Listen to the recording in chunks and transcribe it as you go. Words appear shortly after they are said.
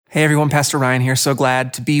Hey everyone, Pastor Ryan here. So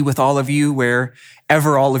glad to be with all of you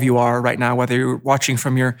wherever all of you are right now, whether you're watching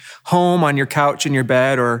from your home, on your couch, in your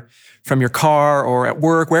bed, or from your car or at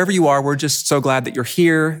work, wherever you are. We're just so glad that you're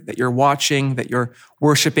here, that you're watching, that you're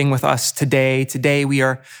worshiping with us today. Today we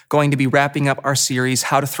are going to be wrapping up our series,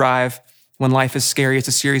 How to Thrive When Life is Scary. It's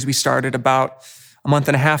a series we started about a month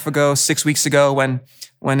and a half ago, 6 weeks ago, when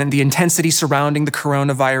in the intensity surrounding the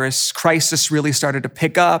coronavirus crisis really started to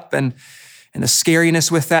pick up and the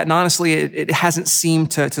scariness with that. And honestly, it hasn't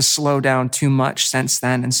seemed to slow down too much since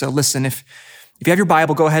then. And so listen, if you have your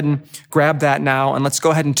Bible, go ahead and grab that now, and let's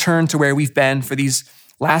go ahead and turn to where we've been for these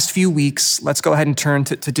last few weeks. Let's go ahead and turn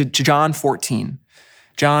to John 14.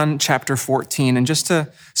 John chapter 14. And just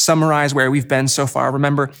to summarize where we've been so far,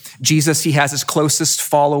 remember, Jesus, he has his closest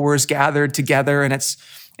followers gathered together, and it's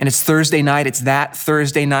Thursday night. It's that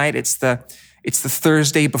Thursday night. It's the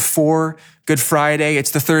Thursday before Good Friday. It's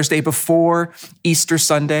the Thursday before Easter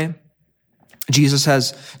Sunday. Jesus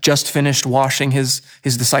has just finished washing his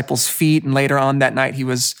disciples' feet, and later on that night he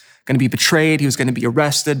was going to be betrayed. He was going to be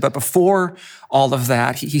arrested. But before all of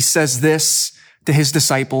that, he says this to his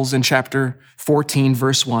disciples in chapter 14,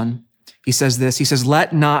 verse 1. He says this. He says,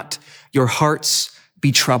 "Let not your hearts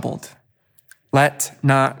be troubled. Let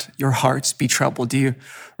not your hearts be troubled." Do you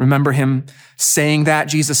remember him saying that?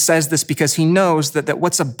 Jesus says this because he knows that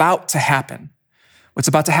what's about to happen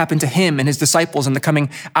to him and his disciples in the coming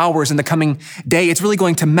hours, in the coming day, it's really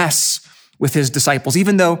going to mess with his disciples.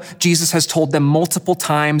 Even though Jesus has told them multiple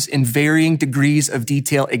times in varying degrees of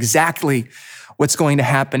detail exactly what's going to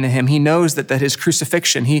happen to him, he knows that his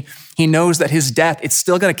crucifixion, he knows that his death, it's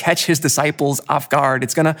still going to catch his disciples off guard.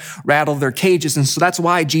 It's going to rattle their cages. And so that's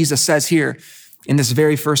why Jesus says here, in this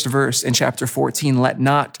very first verse in chapter 14, let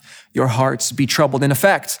not your hearts be troubled. In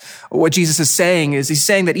effect, what Jesus is saying is he's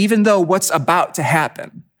saying that even though what's about to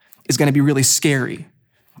happen is going to be really scary,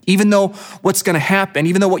 even though what's going to happen,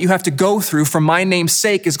 even though what you have to go through for my name's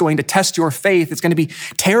sake is going to test your faith, it's going to be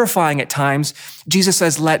terrifying at times, Jesus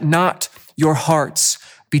says, let not your hearts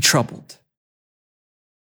be troubled.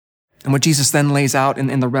 And what Jesus then lays out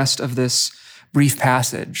in the rest of this brief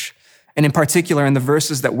passage, and in particular, in the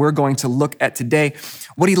verses that we're going to look at today,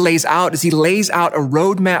 what he lays out is he lays out a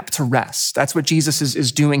roadmap to rest. That's what Jesus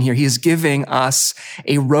is doing here. He is giving us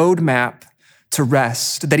a roadmap to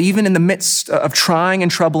rest, that even in the midst of trying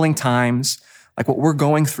and troubling times, like what we're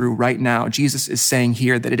going through right now, Jesus is saying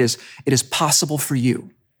here that it is possible for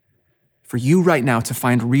you right now to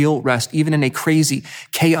find real rest, even in a crazy,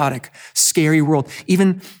 chaotic, scary world.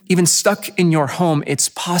 Even stuck in your home, it's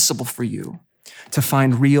possible for you to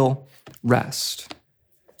find real rest.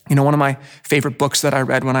 You know, one of my favorite books that I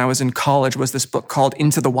read when I was in college was this book called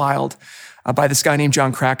Into the Wild by this guy named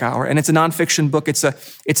Jon Krakauer. And it's a nonfiction book. It's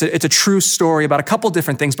a true story about a couple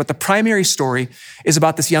different things, but the primary story is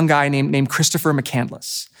about this young guy named Christopher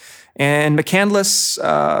McCandless. And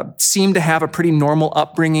McCandless seemed to have a pretty normal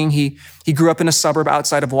upbringing. He grew up in a suburb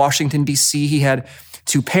outside of Washington, D.C. He had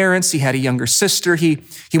two parents. He had a younger sister. He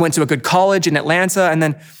went to a good college in Atlanta, and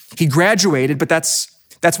then he graduated, but that's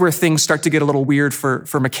where things start to get a little weird for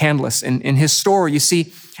McCandless. In his story, you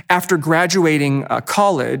see, after graduating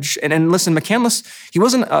college, and listen, McCandless, he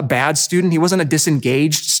wasn't a bad student. He wasn't a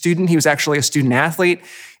disengaged student. He was actually a student athlete.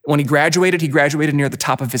 When he graduated near the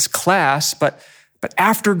top of his class. But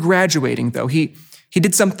after graduating, though, he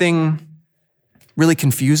did something really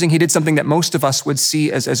confusing. He did something that most of us would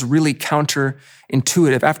see as really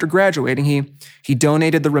counterintuitive. After graduating, he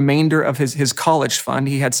donated the remainder of his college fund.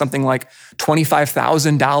 He had something like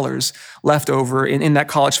 $25,000 left over in that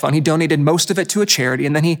college fund. He donated most of it to a charity,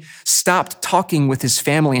 and then he stopped talking with his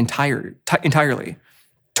family entirely,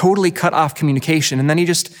 totally cut off communication. And then he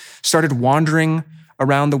just started wandering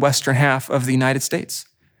around the western half of the United States.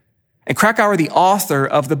 And Krakauer, the author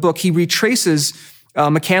of the book, he retraces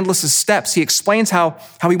McCandless' steps. He explains how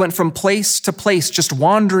he went from place to place, just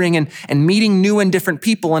wandering and meeting new and different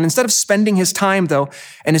people. And instead of spending his time, though,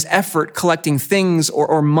 and his effort collecting things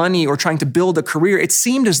or money or trying to build a career, it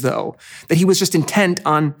seemed as though that he was just intent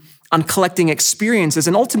on collecting experiences.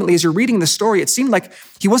 And ultimately, as you're reading the story, it seemed like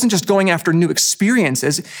he wasn't just going after new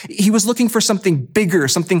experiences. He was looking for something bigger,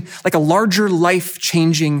 something like a larger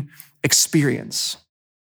life-changing experience.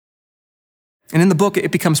 And in the book,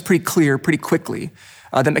 it becomes pretty clear pretty quickly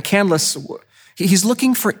that McCandless, he's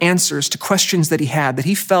looking for answers to questions that he had, that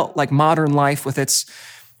he felt like modern life with its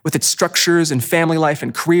structures and family life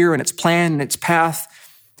and career and its plan and its path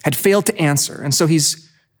had failed to answer. And so he's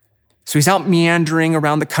out meandering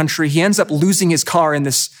around the country. He ends up losing his car in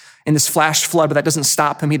this flash flood, but that doesn't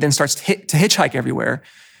stop him. He then starts to hitchhike everywhere.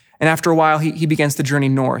 And after a while, he begins to journey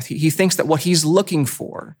north. He thinks that what he's looking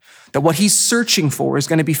for, that what he's searching for is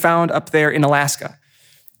going to be found up there in Alaska,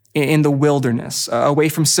 in the wilderness, away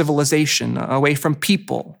from civilization, away from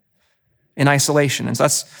people, in isolation. And so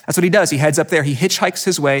that's what he does. He heads up there. He hitchhikes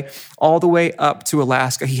his way all the way up to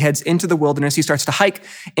Alaska. He heads into the wilderness. He starts to hike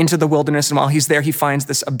into the wilderness. And while he's there, he finds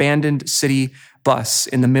this abandoned city bus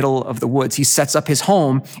in the middle of the woods. He sets up his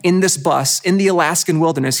home in this bus in the Alaskan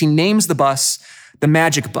wilderness. He names the bus the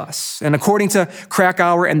Magic Bus. And according to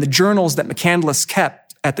Krakauer and the journals that McCandless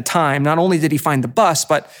kept at the time, not only did he find the bus,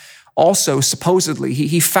 but also supposedly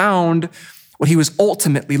he found what he was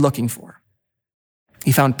ultimately looking for.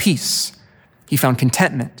 He found peace. He found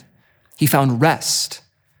contentment. He found rest.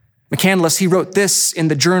 McCandless, he wrote this in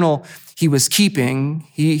the journal he was keeping.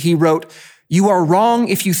 He wrote, "You are wrong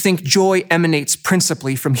if you think joy emanates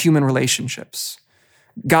principally from human relationships.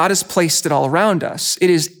 God has placed it all around us. It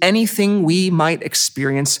is anything we might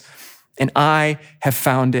experience, and I have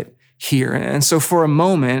found it here." And so for a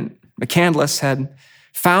moment, McCandless had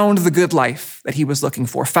found the good life that he was looking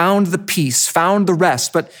for, found the peace, found the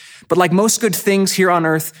rest. But like most good things here on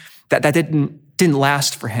earth, that didn't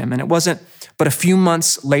last for him. And it wasn't but a few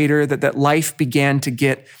months later that life began to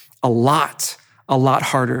get a lot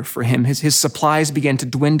harder for him. His supplies began to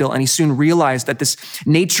dwindle, and he soon realized that this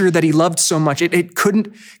nature that he loved so much, it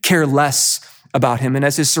couldn't care less about him. And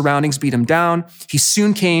as his surroundings beat him down, he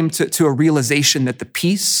soon came to a realization that the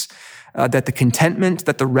peace, that the contentment,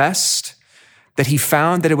 that the rest that he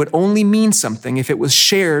found, that it would only mean something if it was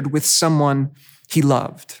shared with someone he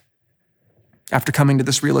loved. After coming to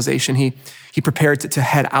this realization, he prepared to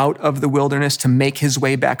head out of the wilderness to make his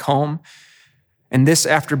way back home. And this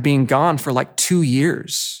after being gone for like 2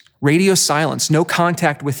 years, radio silence, no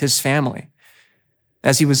contact with his family.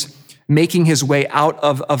 As he was making his way out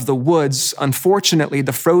of the woods, unfortunately,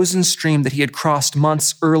 the frozen stream that he had crossed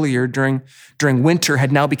months earlier during winter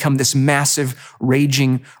had now become this massive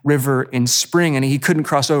raging river in spring, and he couldn't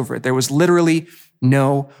cross over it. There was literally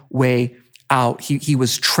no way out. He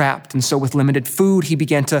was trapped. And so with limited food, he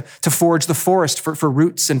began to forage the forest for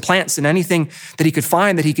roots and plants and anything that he could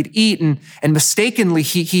find that he could eat. And mistakenly,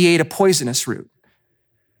 he ate a poisonous root.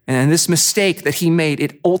 And this mistake that he made,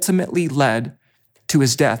 it ultimately led to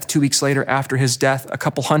his death. 2 weeks later, after his death, a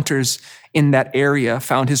couple hunters in that area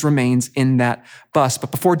found his remains in that bus.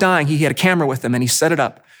 But before dying, he had a camera with him, and he set it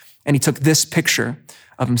up, and he took this picture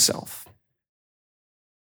of himself.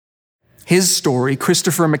 His story,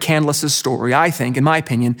 Christopher McCandless's story, I think, in my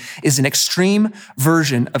opinion, is an extreme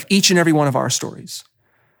version of each and every one of our stories.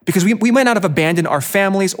 Because we might not have abandoned our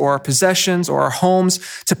families or our possessions or our homes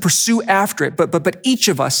to pursue after it, but each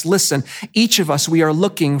of us, listen, each of us, we are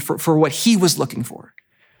looking for what he was looking for.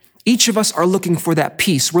 Each of us are looking for that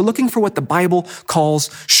peace. We're looking for what the Bible calls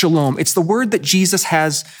shalom. It's the word that Jesus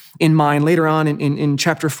has in mind later on in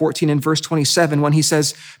chapter 14 and verse 27 when he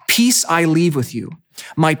says, "Peace I leave with you.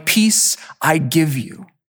 My peace I give you."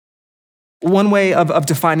 One way of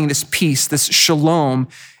defining this peace, this shalom,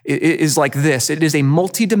 is like this. It is a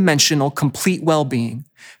multidimensional, complete well-being,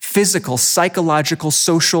 physical, psychological,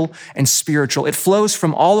 social, and spiritual. It flows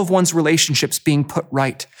from all of one's relationships being put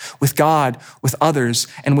right with God, with others,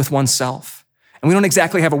 and with oneself. And we don't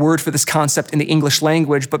exactly have a word for this concept in the English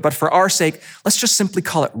language, but for our sake, let's just simply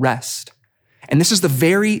call it rest. And this is the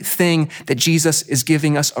very thing that Jesus is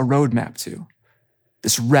giving us a roadmap to,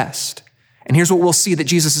 this rest. And here's what we'll see that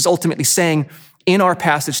Jesus is ultimately saying in our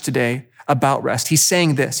passage today about rest. He's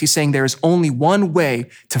saying this. He's saying there is only one way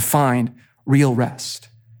to find real rest.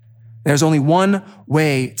 There's only one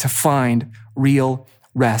way to find real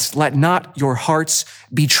rest. Let not your hearts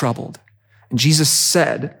be troubled. And Jesus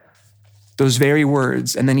said those very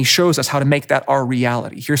words, and then he shows us how to make that our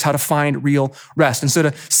reality. Here's how to find real rest. And so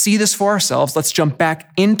to see this for ourselves, let's jump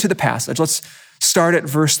back into the passage. Let's start at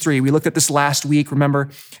verse 3. We looked at this last week. Remember,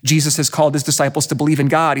 Jesus has called his disciples to believe in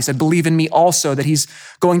God. He said, believe in me also, that he's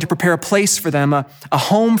going to prepare a place for them, a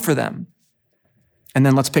home for them. And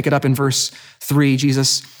then let's pick it up in verse 3.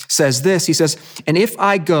 Jesus says this, he says, "And if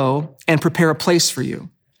I go and prepare a place for you,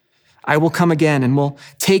 I will come again and will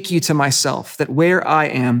take you to myself, that where I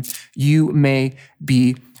am, you may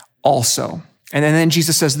be also." And then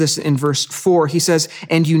Jesus says this in verse 4. He says,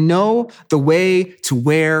 "And you know the way to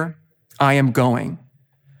where I am going."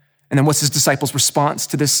 And then what's his disciples' response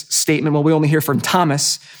to this statement? Well, we only hear from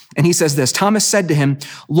Thomas. And he says this, Thomas said to him,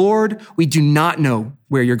 "Lord, we do not know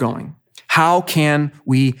where you're going. How can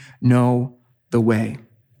we know the way?"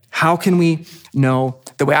 How can we know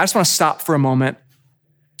the way? I just want to stop for a moment.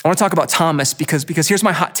 I want to talk about Thomas because here's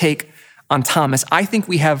my hot take on Thomas. I think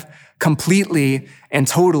we have completely and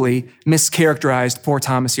totally mischaracterized poor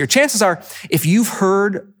Thomas here. Chances are, if you've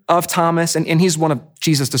heard of Thomas, and he's one of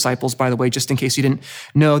Jesus' disciples, by the way, just in case you didn't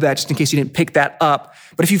know that, just in case you didn't pick that up.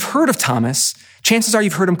 But if you've heard of Thomas, chances are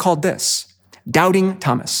you've heard him called this, Doubting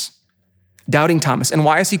Thomas. Doubting Thomas. And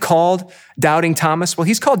why is he called Doubting Thomas? Well,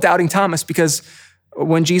 he's called Doubting Thomas because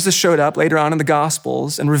when Jesus showed up later on in the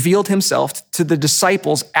Gospels and revealed himself to the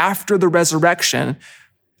disciples after the resurrection,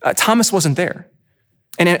 Thomas wasn't there.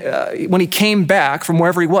 And when he came back from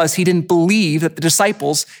wherever he was, he didn't believe that the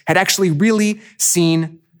disciples had actually really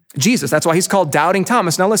seen Jesus. That's why he's called Doubting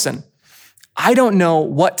Thomas. Now listen, I don't know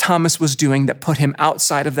what Thomas was doing that put him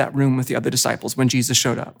outside of that room with the other disciples when Jesus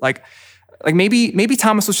showed up. Like maybe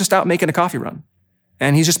Thomas was just out making a coffee run.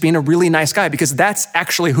 And he's just being a really nice guy, because that's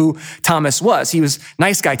actually who Thomas was. He was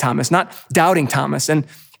nice guy Thomas, not Doubting Thomas. And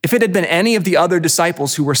if it had been any of the other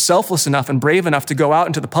disciples who were selfless enough and brave enough to go out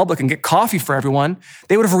into the public and get coffee for everyone,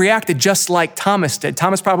 they would have reacted just like Thomas did.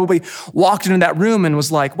 Thomas probably walked into that room and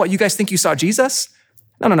was like, what, you guys think you saw Jesus?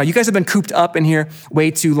 No. You guys have been cooped up in here way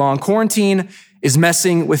too long. Quarantine is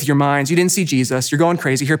messing with your minds. You didn't see Jesus. You're going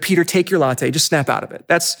crazy. Here, Peter, take your latte. Just snap out of it.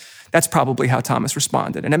 That's probably how Thomas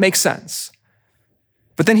responded. And it makes sense.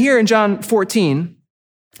 But then here in John 14,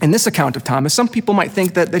 in this account of Thomas, some people might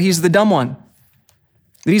think that he's the dumb one.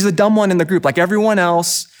 That he's the dumb one in the group. Like everyone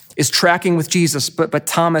else is tracking with Jesus, but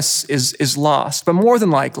Thomas is lost. But more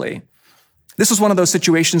than likely, this was one of those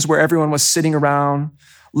situations where everyone was sitting around,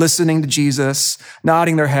 listening to Jesus,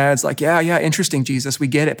 nodding their heads like, yeah, interesting, Jesus, we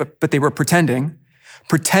get it. But they were pretending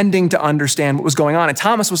to understand what was going on. And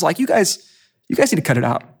Thomas was like, you guys need to cut it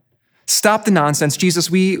out. Stop the nonsense.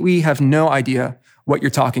 Jesus, we have no idea what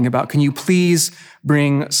you're talking about. Can you please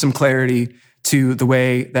bring some clarity to the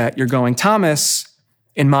way that you're going? Thomas,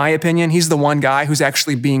 in my opinion, he's the one guy who's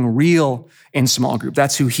actually being real in small group.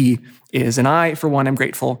 That's who he is. And I, for one, am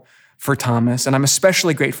grateful for Thomas. And I'm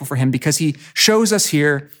especially grateful for him because he shows us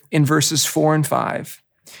here in verses 4 and 5,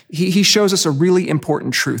 he shows us a really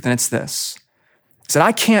important truth, and it's this. It's that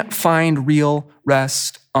I can't find real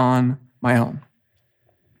rest on my own.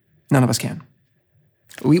 None of us can.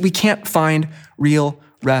 We can't find real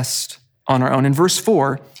rest on our own. In verse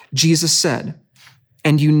 4, Jesus said,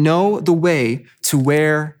 and you know the way to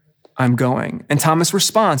where I'm going. And Thomas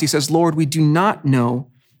responds, he says, Lord, we do not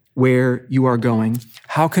know where you are going.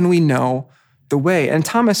 How can we know the way? And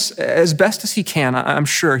Thomas, as best as he can, I'm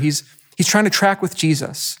sure, he's trying to track with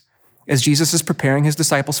Jesus as Jesus is preparing his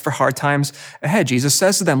disciples for hard times ahead. Jesus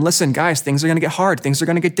says to them, listen, guys, things are going to get hard. Things are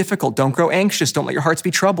going to get difficult. Don't grow anxious. Don't let your hearts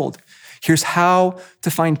be troubled. Here's how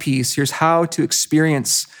to find peace. Here's how to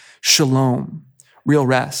experience shalom, real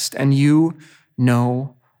rest. And you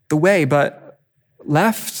know the way, but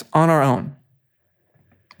left on our own,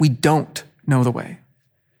 we don't know the way.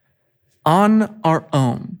 On our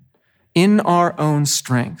own, in our own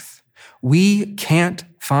strength, we can't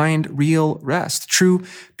find real rest, true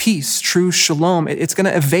peace, true shalom. It's going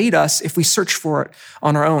to evade us if we search for it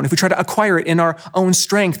on our own. If we try to acquire it in our own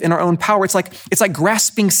strength, in our own power, it's like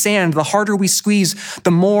grasping sand. The harder we squeeze,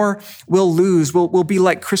 the more we'll lose. We'll be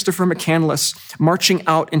like Christopher McCandless marching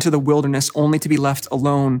out into the wilderness only to be left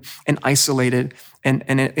alone and isolated, and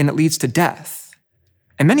it leads to death.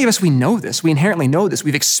 And many of us, we know this. We inherently know this.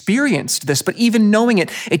 We've experienced this, but even knowing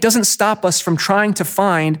it, it doesn't stop us from trying to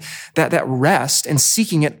find that rest and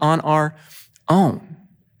seeking it on our own.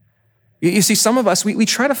 You see, some of us, we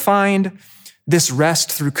try to find this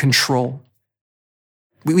rest through control.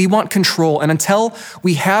 We want control, and until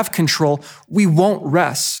we have control, we won't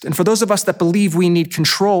rest. And for those of us that believe we need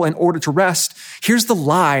control in order to rest, here's the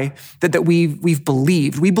lie that we've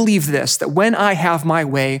believed. We believe this, that when I have my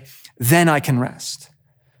way, then I can rest.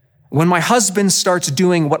 When my husband starts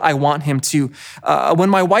doing what I want him to, when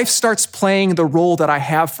my wife starts playing the role that I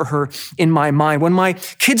have for her in my mind, when my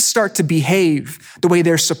kids start to behave the way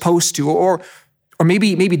they're supposed to, or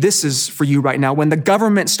maybe this is for you right now, when the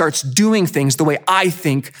government starts doing things the way I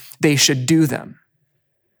think they should do them,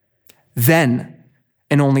 then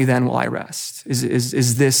and only then will I rest.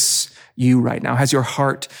 Is this you right now? Has your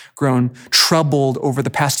heart grown troubled over the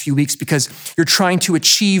past few weeks because you're trying to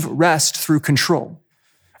achieve rest through control?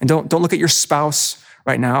 And don't look at your spouse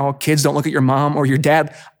right now. Kids, don't look at your mom or your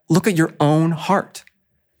dad. Look at your own heart.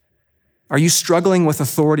 Are you struggling with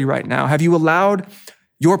authority right now? Have you allowed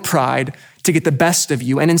your pride to get the best of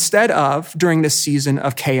you? And instead of, during this season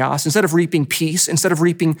of chaos, instead of reaping peace, instead of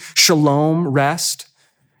reaping shalom, rest,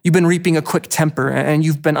 you've been reaping a quick temper and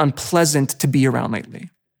you've been unpleasant to be around lately.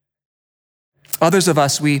 Others of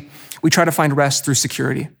us, we try to find rest through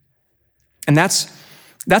security. And that's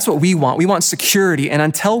what we want. We want security. And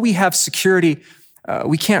until we have security,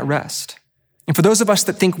 we can't rest. And for those of us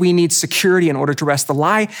that think we need security in order to rest, the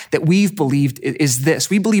lie that we've believed is this.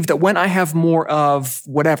 We believe that when I have more of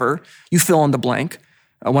whatever, you fill in the blank,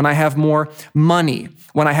 when I have more money,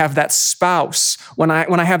 when I have that spouse, when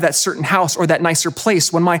I have that certain house or that nicer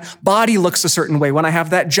place, when my body looks a certain way, when I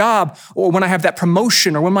have that job, or when I have that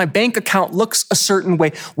promotion, or when my bank account looks a certain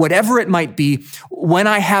way, whatever it might be, when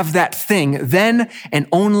I have that thing, then and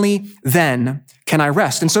only then can I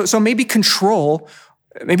rest. And so maybe control,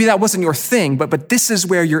 maybe that wasn't your thing, but this is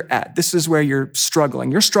where you're at. This is where you're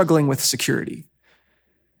struggling. You're struggling with security.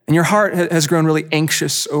 And your heart has grown really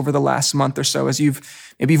anxious over the last month or so as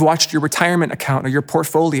maybe you've watched your retirement account or your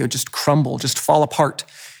portfolio just crumble, just fall apart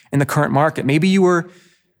in the current market. Maybe you're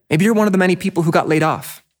one of the many people who got laid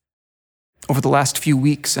off over the last few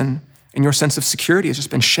weeks and your sense of security has just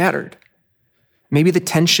been shattered. Maybe the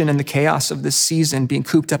tension and the chaos of this season being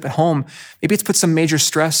cooped up at home, maybe it's put some major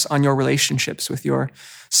stress on your relationships with your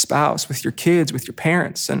spouse, with your kids, with your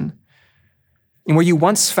parents. And where you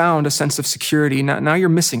once found a sense of security, now you're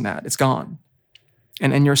missing that. It's gone.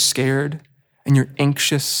 And you're scared and you're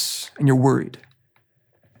anxious and you're worried.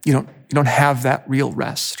 You don't have that real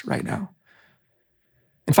rest right now.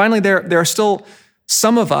 And finally, there are still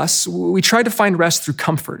some of us, we try to find rest through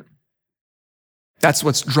comfort. That's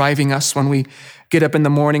what's driving us when we get up in the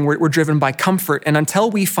morning. We're driven by comfort. And until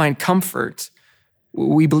we find comfort,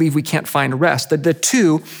 we believe we can't find rest. The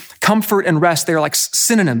two, comfort and rest, they're like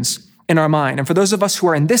synonyms in our mind. And for those of us who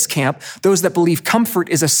are in this camp, those that believe comfort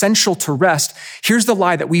is essential to rest, here's the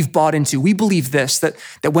lie that we've bought into. We believe this, that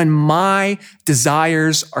when my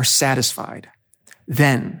desires are satisfied,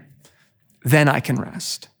 then I can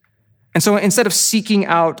rest. And so instead of seeking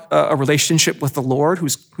out a relationship with the Lord,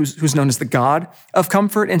 who's known as the God of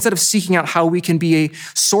comfort, instead of seeking out how we can be a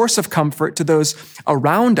source of comfort to those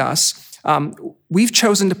around us, we've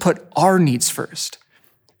chosen to put our needs first.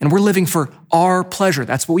 And we're living for our pleasure.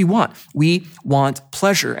 That's what we want. We want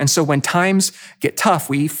pleasure. And so when times get tough,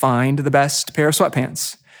 we find the best pair of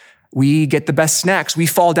sweatpants. We get the best snacks. We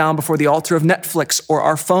fall down before the altar of Netflix or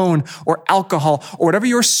our phone or alcohol or whatever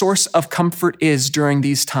your source of comfort is during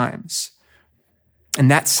these times. And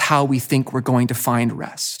that's how we think we're going to find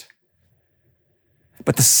rest.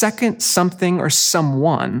 But the second something or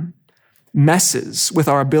someone messes with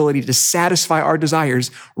our ability to satisfy our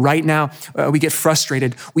desires, right now we get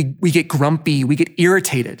frustrated, we get grumpy, we get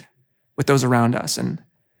irritated with those around us. And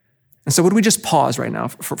so would we just pause right now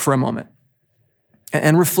for a moment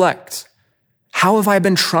and reflect? How have I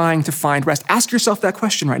been trying to find rest? Ask yourself that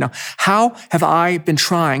question right now. How have I been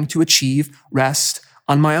trying to achieve rest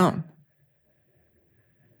on my own?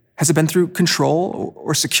 Has it been through control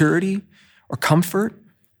or security or comfort?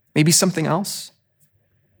 Maybe something else?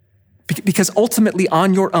 Because ultimately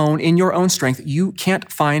on your own, in your own strength, you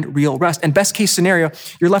can't find real rest. And best case scenario,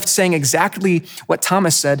 you're left saying exactly what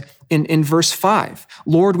Thomas said in verse 5.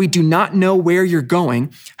 Lord, we do not know where you're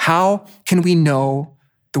going. How can we know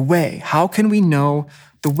the way? How can we know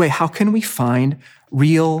the way? How can we find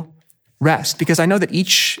real rest? Because I know that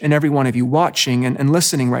each and every one of you watching and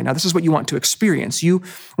listening right now, this is what you want to experience. You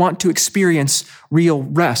want to experience real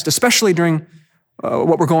rest, especially during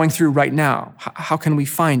what we're going through right now. How can we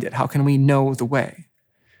find it? How can we know the way?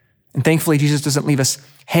 And thankfully, Jesus doesn't leave us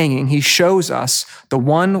hanging. He shows us the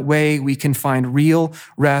one way we can find real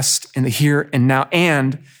rest in the here and now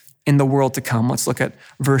and in the world to come. Let's look at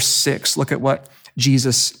verse 6. Look at what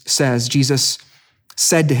Jesus says. Jesus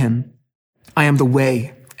said to him, I am the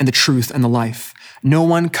way and the truth and the life. No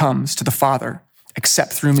one comes to the Father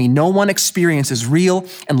except through me. No one experiences real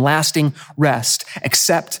and lasting rest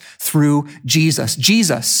except through Jesus.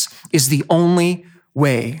 Jesus is the only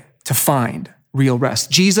way to find real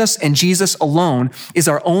rest. Jesus and Jesus alone is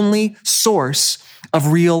our only source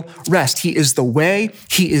of real rest. He is the way,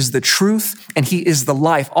 he is the truth, and he is the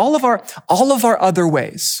life. All of our other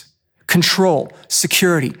ways, control,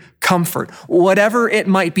 security, comfort, whatever it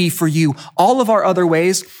might be for you, all of our other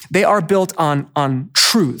ways, they are built on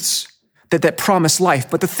truths that promise life.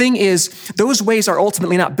 But the thing is, those ways are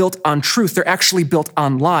ultimately not built on truth. They're actually built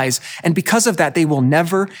on lies. And because of that, they will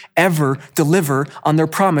never, ever deliver on their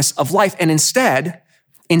promise of life. And instead,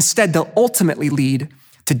 they'll ultimately lead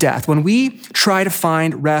to death. When we try to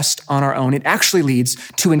find rest on our own, it actually leads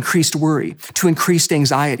to increased worry, to increased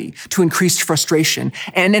anxiety, to increased frustration.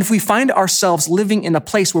 And if we find ourselves living in a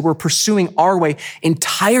place where we're pursuing our way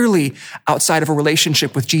entirely outside of a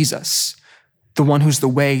relationship with Jesus, the one who's the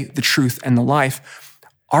way, the truth, and the life,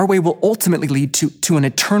 our way will ultimately lead to an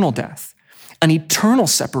eternal death, an eternal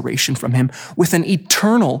separation from him with an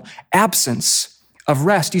eternal absence of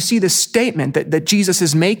rest. You see this statement that Jesus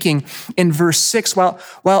is making in verse 6,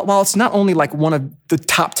 while it's not only like one of the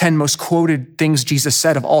top 10 most quoted things Jesus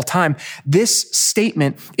said of all time, this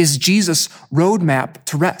statement is Jesus' roadmap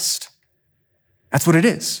to rest. That's what it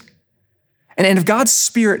is. And if God's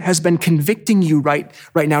Spirit has been convicting you right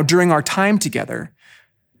now during our time together,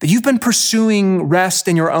 that you've been pursuing rest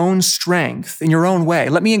in your own strength, in your own way,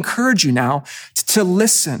 let me encourage you now to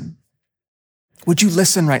listen. Would you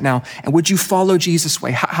listen right now? And would you follow Jesus'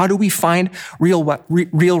 way? How do we find real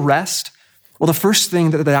rest? Well, the first thing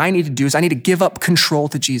that I need to do is I need to give up control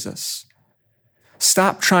to Jesus.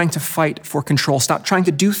 Stop trying to fight for control. Stop trying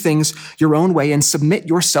to do things your own way and submit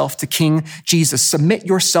yourself to King Jesus. Submit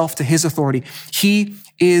yourself to his authority. He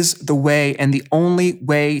is the way and the only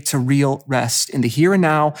way to real rest in the here and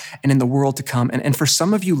now and in the world to come. And for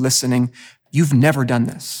some of you listening, you've never done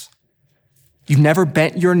this. You've never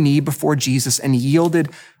bent your knee before Jesus and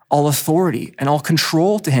yielded all authority and all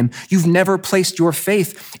control to him. You've never placed your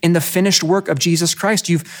faith in the finished work of Jesus Christ.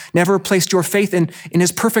 You've never placed your faith in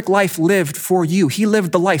his perfect life lived for you. He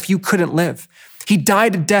lived the life you couldn't live. He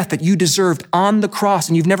died a death that you deserved on the cross,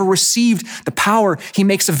 and you've never received the power he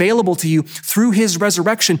makes available to you through his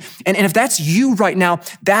resurrection. And if that's you right now,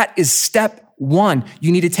 that is step one.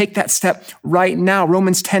 You need to take that step right now.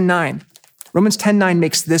 Romans 10:9. Romans 10:9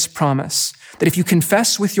 makes this promise, that if you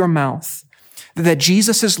confess with your mouth that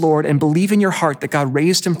Jesus is Lord and believe in your heart that God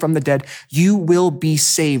raised him from the dead, you will be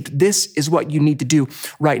saved. This is what you need to do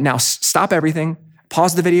right now. Stop everything.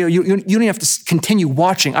 Pause the video. You don't have to continue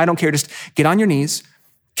watching. I don't care. Just get on your knees.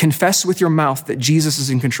 Confess with your mouth that Jesus is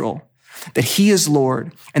in control, that he is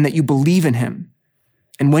Lord, and that you believe in him.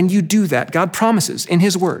 And when you do that, God promises in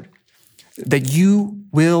his word that you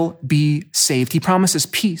will be saved. He promises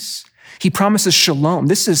peace. He promises shalom.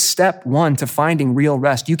 This is step one to finding real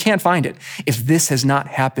rest. You can't find it if this has not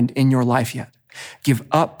happened in your life yet. Give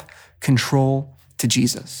up control to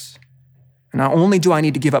Jesus. And not only do I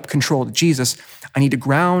need to give up control to Jesus, I need to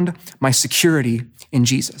ground my security in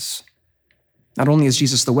Jesus. Not only is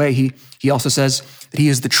Jesus the way, he also says that he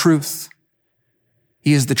is the truth.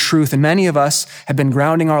 He is the truth. And many of us have been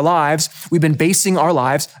grounding our lives. We've been basing our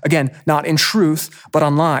lives, again, not in truth, but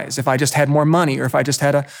on lies. If I just had more money, or if I just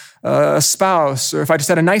had a spouse, or if I just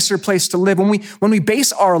had a nicer place to live. When we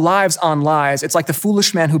base our lives on lies, it's like the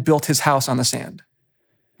foolish man who built his house on the sand.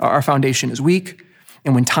 Our foundation is weak.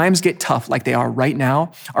 And when times get tough, like they are right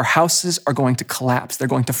now, our houses are going to collapse. They're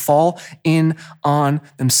going to fall in on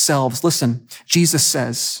themselves. Listen, Jesus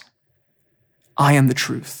says, I am the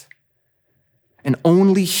truth. And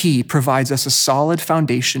only he provides us a solid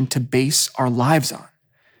foundation to base our lives on.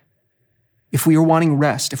 If we are wanting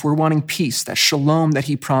rest, if we're wanting peace, that shalom that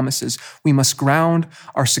he promises, we must ground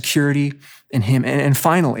our security in him. And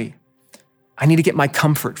finally, I need to get my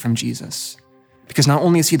comfort from Jesus, because not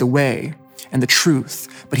only is he the way and the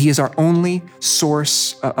truth, but he is our only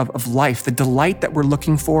source of life, the delight that we're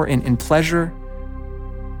looking for in pleasure,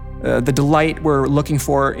 the delight we're looking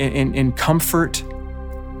for in comfort.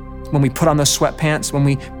 When we put on those sweatpants, when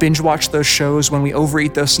we binge watch those shows, when we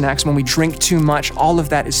overeat those snacks, when we drink too much, all of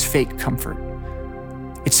that is fake comfort.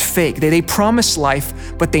 It's fake. They promise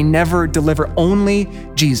life, but they never deliver. Only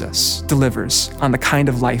Jesus delivers on the kind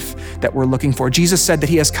of life that we're looking for. Jesus said that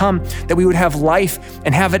he has come that we would have life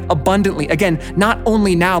and have it abundantly. Again, not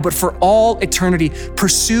only now, but for all eternity.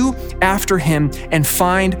 Pursue after him and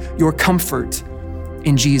find your comfort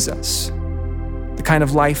in Jesus. The kind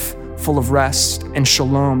of life full of rest and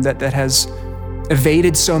shalom that has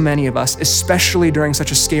evaded so many of us, especially during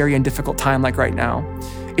such a scary and difficult time like right now.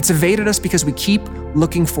 It's evaded us because we keep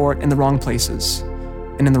looking for it in the wrong places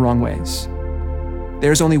and in the wrong ways.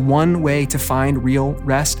 There's only one way to find real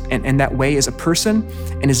rest, and that way is a person,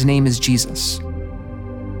 and his name is Jesus.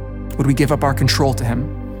 Would we give up our control to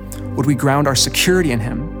him? Would we ground our security in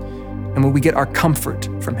him? And would we get our comfort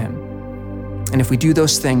from him? And if we do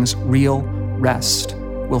those things, real rest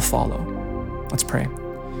will follow. Let's pray.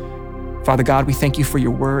 Father God, we thank you for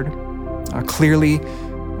your word. Clearly,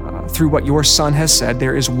 through what your son has said,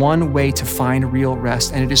 there is one way to find real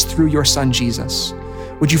rest, and it is through your son, Jesus.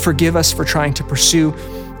 Would you forgive us for trying to pursue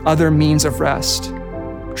other means of rest,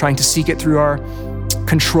 trying to seek it through our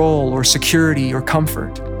control or security or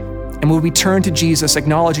comfort? And would we turn to Jesus,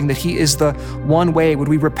 acknowledging that he is the one way? Would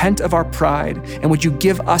we repent of our pride? And would you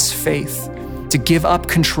give us faith to give up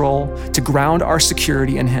control, to ground our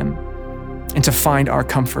security in him, and to find our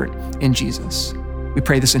comfort in Jesus? We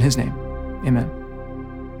pray this in his name. Amen.